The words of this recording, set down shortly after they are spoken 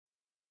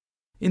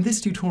In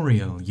this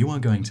tutorial, you are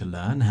going to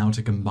learn how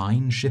to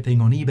combine shipping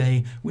on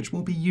eBay, which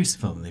will be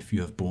useful if you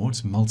have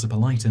bought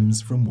multiple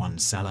items from one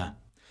seller.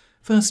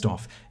 First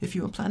off, if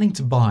you are planning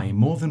to buy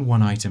more than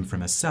one item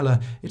from a seller,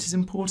 it is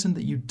important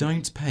that you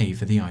don't pay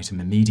for the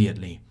item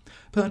immediately.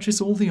 Purchase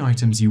all the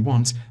items you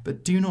want,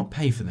 but do not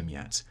pay for them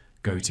yet.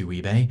 Go to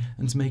eBay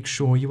and make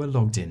sure you are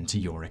logged into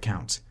your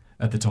account.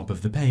 At the top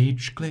of the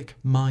page, click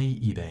My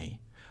eBay.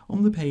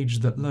 On the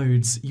page that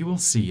loads, you will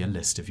see a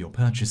list of your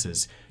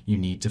purchases. You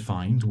need to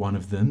find one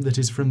of them that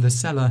is from the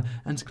seller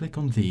and click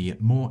on the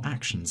More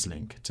Actions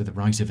link to the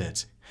right of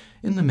it.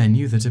 In the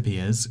menu that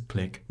appears,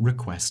 click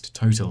Request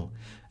Total.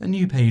 A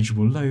new page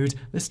will load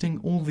listing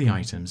all the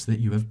items that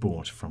you have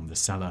bought from the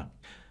seller.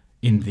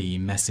 In the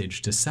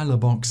Message to Seller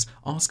box,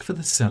 ask for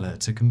the seller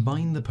to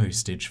combine the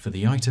postage for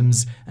the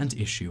items and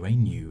issue a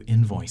new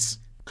invoice.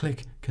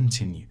 Click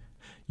Continue.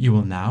 You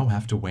will now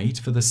have to wait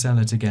for the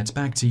seller to get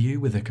back to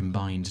you with a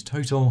combined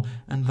total,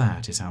 and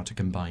that is how to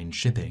combine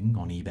shipping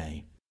on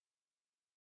eBay.